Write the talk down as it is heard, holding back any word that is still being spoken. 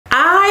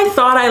I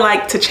thought I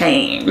liked to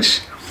change,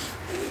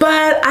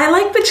 but I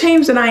like the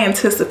change that I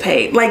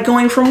anticipate, like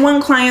going from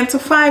 1 client to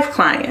 5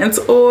 clients,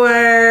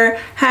 or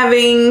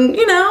having,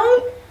 you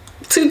know,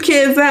 2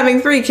 kids to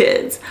having 3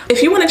 kids.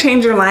 If you want to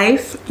change your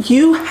life,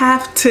 you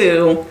have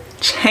to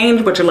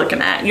change what you're looking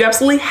at. You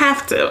absolutely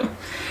have to.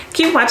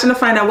 Keep watching to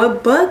find out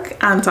what book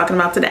I'm talking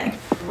about today.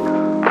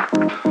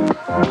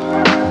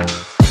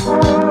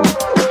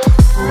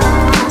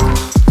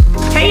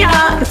 Hey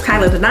y'all, it's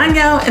Kyla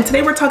Denanyoh, and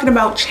today we're talking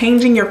about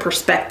changing your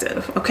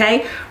perspective,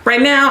 okay?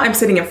 Right now, I'm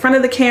sitting in front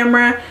of the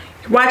camera,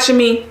 you're watching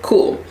me,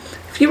 cool.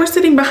 If you were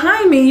sitting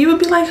behind me, you would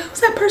be like,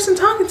 who's that person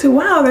talking to?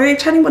 Wow, they're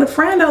chatting with a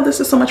friend, oh, this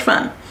is so much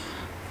fun.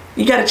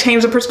 You gotta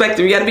change the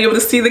perspective. You gotta be able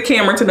to see the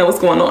camera to know what's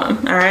going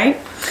on, all right?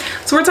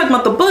 So we're talking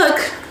about the book,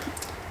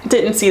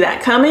 Didn't See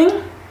That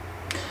Coming.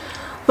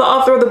 The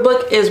author of the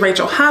book is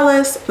Rachel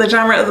Hollis. The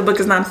genre of the book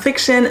is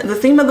nonfiction. The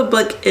theme of the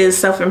book is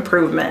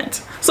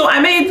self-improvement. So I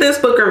made this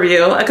book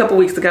review a couple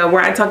weeks ago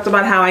where I talked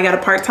about how I got a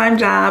part-time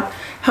job,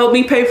 helped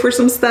me pay for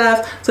some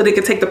stuff so they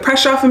could take the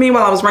pressure off of me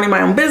while I was running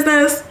my own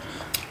business.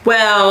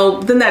 Well,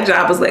 then that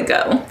job was let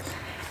go.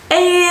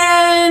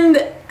 And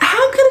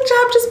how could a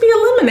job just be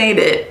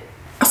eliminated?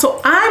 So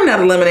I'm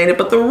not eliminated,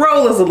 but the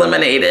role is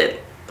eliminated.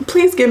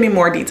 Please give me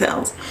more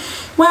details.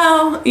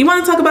 Well, you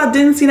want to talk about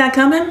didn't see that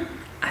coming?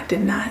 I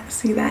did not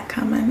see that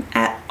coming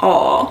at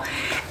all.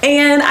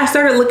 And I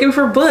started looking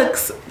for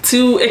books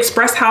to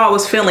express how I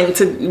was feeling,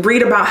 to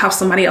read about how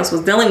somebody else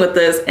was dealing with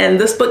this. And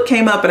this book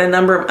came up and a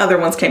number of other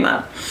ones came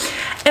up.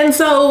 And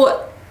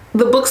so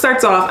the book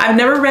starts off, I've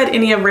never read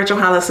any of Rachel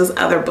Hollis's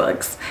other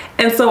books.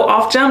 And so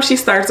off jump, she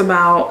starts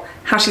about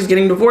how she's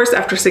getting divorced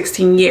after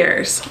 16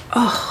 years.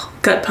 Oh,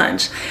 gut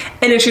punch.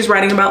 And then she's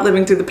writing about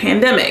living through the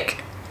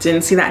pandemic.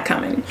 Didn't see that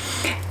coming.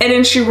 And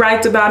then she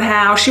writes about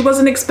how she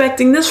wasn't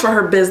expecting this for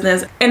her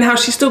business and how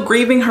she's still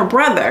grieving her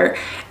brother.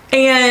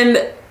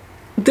 And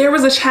there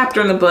was a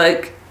chapter in the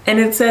book and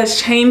it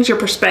says, change your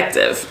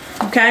perspective,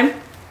 okay?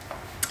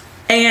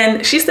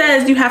 And she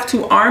says you have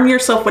to arm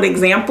yourself with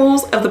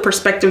examples of the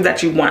perspective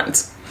that you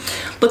want.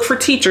 Look for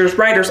teachers,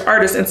 writers,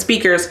 artists, and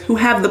speakers who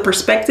have the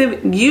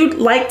perspective you'd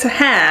like to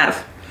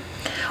have,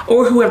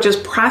 or who have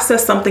just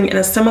processed something in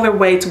a similar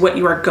way to what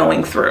you are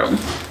going through.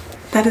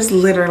 That is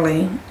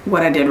literally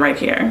what I did right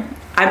here.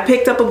 I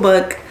picked up a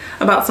book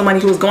about somebody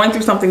who was going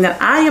through something that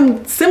I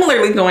am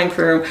similarly going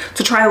through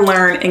to try to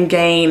learn and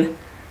gain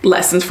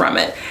lessons from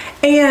it.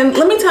 And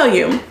let me tell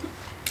you,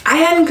 I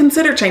hadn't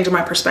considered changing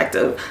my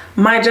perspective.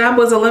 My job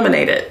was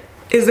eliminated.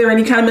 Is there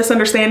any kind of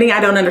misunderstanding? I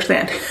don't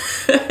understand.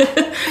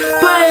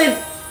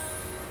 But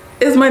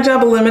is my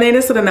job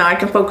eliminated so that now I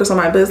can focus on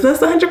my business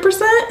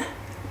 100%?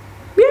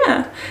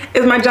 Yeah.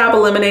 Is my job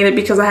eliminated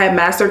because I had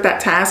mastered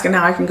that task and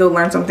now I can go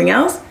learn something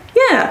else?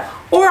 Yeah.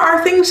 Or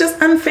are things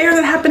just unfair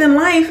that happen in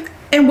life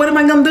and what am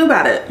I gonna do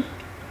about it?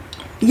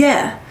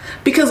 Yeah.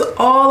 Because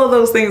all of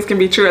those things can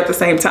be true at the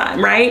same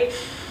time, right?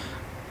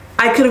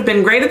 I could have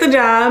been great at the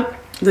job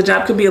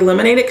could be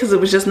eliminated because it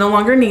was just no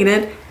longer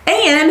needed,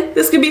 and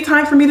this could be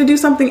time for me to do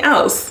something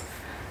else.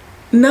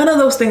 None of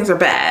those things are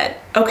bad,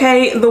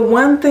 okay? The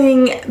one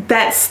thing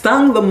that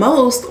stung the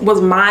most was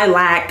my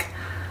lack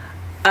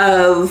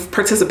of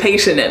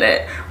participation in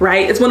it,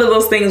 right? It's one of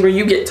those things where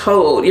you get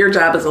told your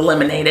job is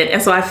eliminated,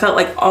 and so I felt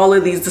like all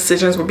of these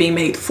decisions were being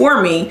made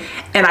for me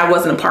and I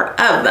wasn't a part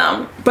of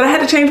them. But I had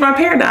to change my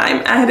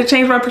paradigm. I had to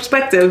change my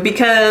perspective,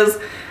 because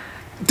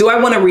do I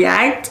want to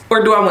react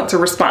or do I want to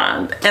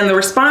respond? And the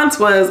response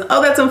was,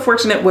 oh, that's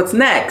unfortunate, what's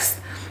next?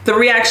 The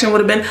reaction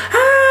would have been, ah,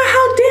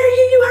 how dare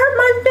you, you hurt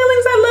my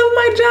feelings, I love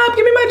my job,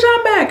 give me my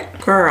job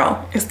back.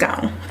 Girl, it's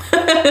gone.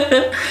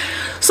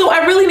 So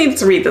I really needed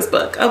to read this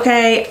book,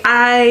 okay?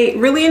 I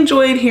really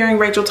enjoyed hearing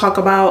Rachel talk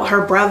about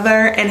her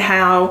brother and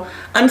how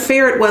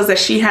unfair it was that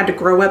she had to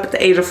grow up at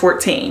the age of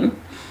 14.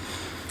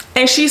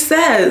 And she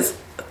says,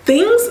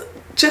 things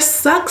just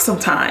suck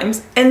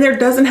sometimes and there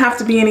doesn't have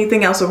to be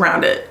anything else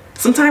around it.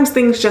 Sometimes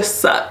things just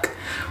suck,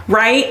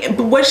 right?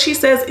 But what she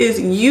says is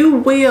you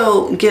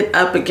will get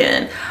up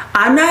again.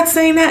 I'm not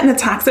saying that in a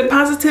toxic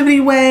positivity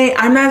way.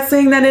 I'm not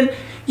saying that in,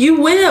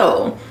 you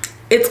will.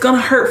 It's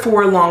gonna hurt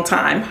for a long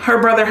time. Her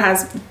brother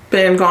has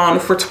been gone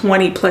for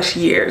 20 plus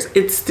years.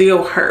 It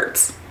still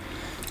hurts.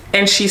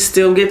 And she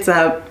still gets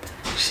up.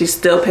 She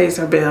still pays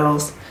her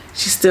bills.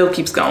 She still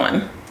keeps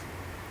going,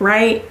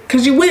 right?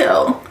 Because you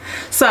will.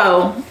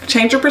 So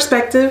change your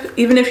perspective.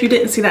 Even if you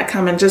didn't see that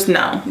coming, just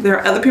know there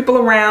are other people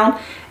around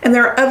and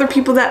there are other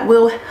people that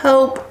will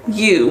help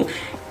you.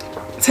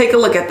 Take a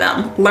look at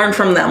them, learn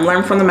from them,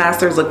 learn from the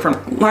masters,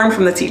 learn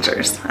from the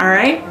teachers, all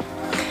right?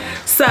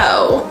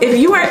 So if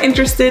you are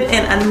interested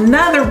in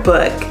another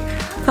book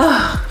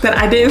that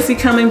I didn't see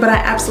coming, but I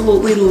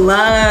absolutely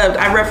loved,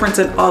 I reference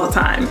it all the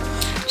time,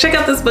 check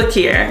out this book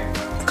here.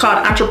 It's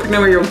called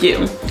Entrepreneurial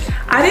You.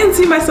 I didn't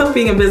see myself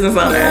being a business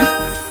owner,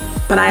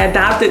 but I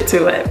adapted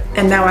to it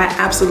and now I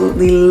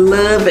absolutely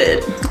love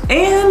it.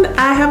 And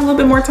I have a little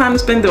bit more time to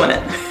spend doing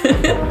it.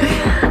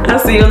 I'll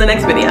see you in the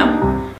next video.